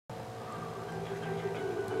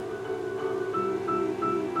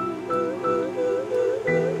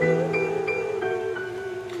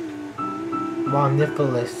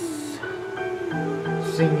Monophylis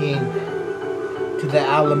singing to the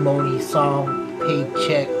alimony song,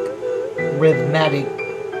 paycheck,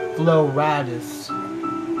 rhythmatic, flow riders.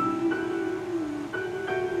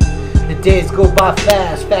 The days go by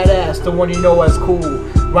fast, fat ass, the one you know as cool.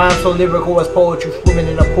 Rhyme so lyrical as poetry swimming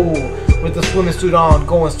in a pool. With the swimming suit on,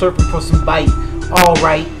 going surfing for some bite.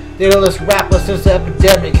 Alright, the illest rapper since the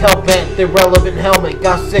epidemic. Hellbent, the irrelevant helmet.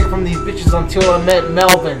 Got sick from these bitches until I met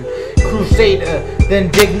Melvin. Crusader, the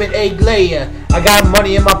indigment egg layer. I got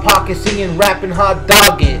money in my pocket singing, rapping, hot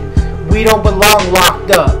dog it. We don't belong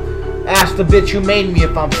locked up. Ask the bitch who made me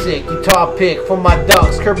if I'm sick. Guitar pick for my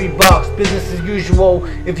ducks, Kirby bucks. Business as usual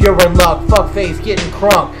if you're in luck. Fuckface getting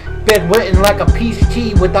crunk. Bedwetting like a peach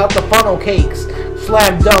tea without the funnel cakes.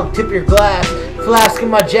 Slam dunk, tip your glass. Flask in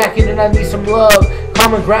my jacket and I need some love.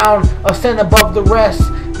 Common ground, a cent above the rest.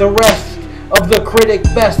 The rest of the critic,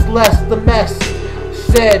 best less the mess.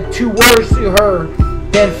 Said 2 words to her,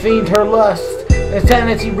 then fiend her lust.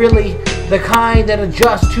 Insanity really the kind that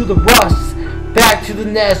adjusts to the rust. Back to the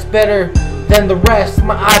nest, better than the rest.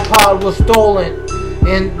 My iPod was stolen,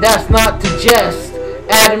 and that's not to jest.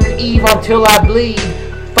 Adam and Eve until I bleed.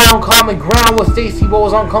 Found common ground with Stacy, but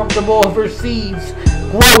was uncomfortable of her seeds.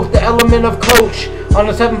 Growth, the element of coach on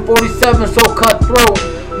the 747, so cutthroat.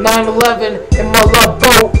 9/11 in my love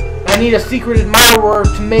boat. I need a secret admirer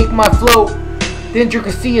to make my float. The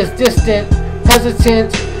intricacy is distant,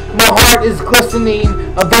 hesitant. My heart is glistening,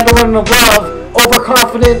 a veteran of love,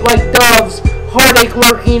 overconfident like doves. Heartache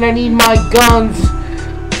lurking, I need my guns.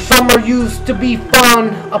 Summer used to be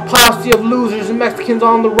fun, a posse of losers and Mexicans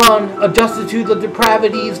on the run. Adjusted to the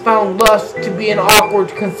depravities, found lust to be an awkward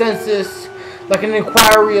consensus. Like an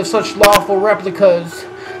inquiry of such lawful replicas.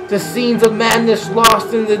 The scenes of madness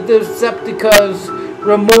lost in the Decepticas.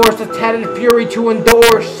 Remorse, a tatted fury to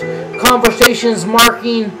endorse. Conversations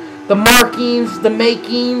marking the markings, the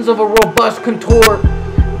makings of a robust contort.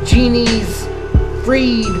 Genies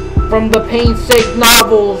freed from the painstaking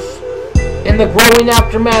novels. In the growing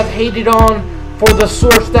aftermath, hated on for the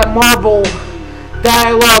source that marvel.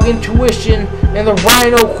 Dialogue, intuition, and the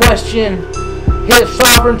rhino question. Hit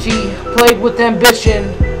sovereignty, played with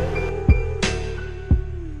ambition.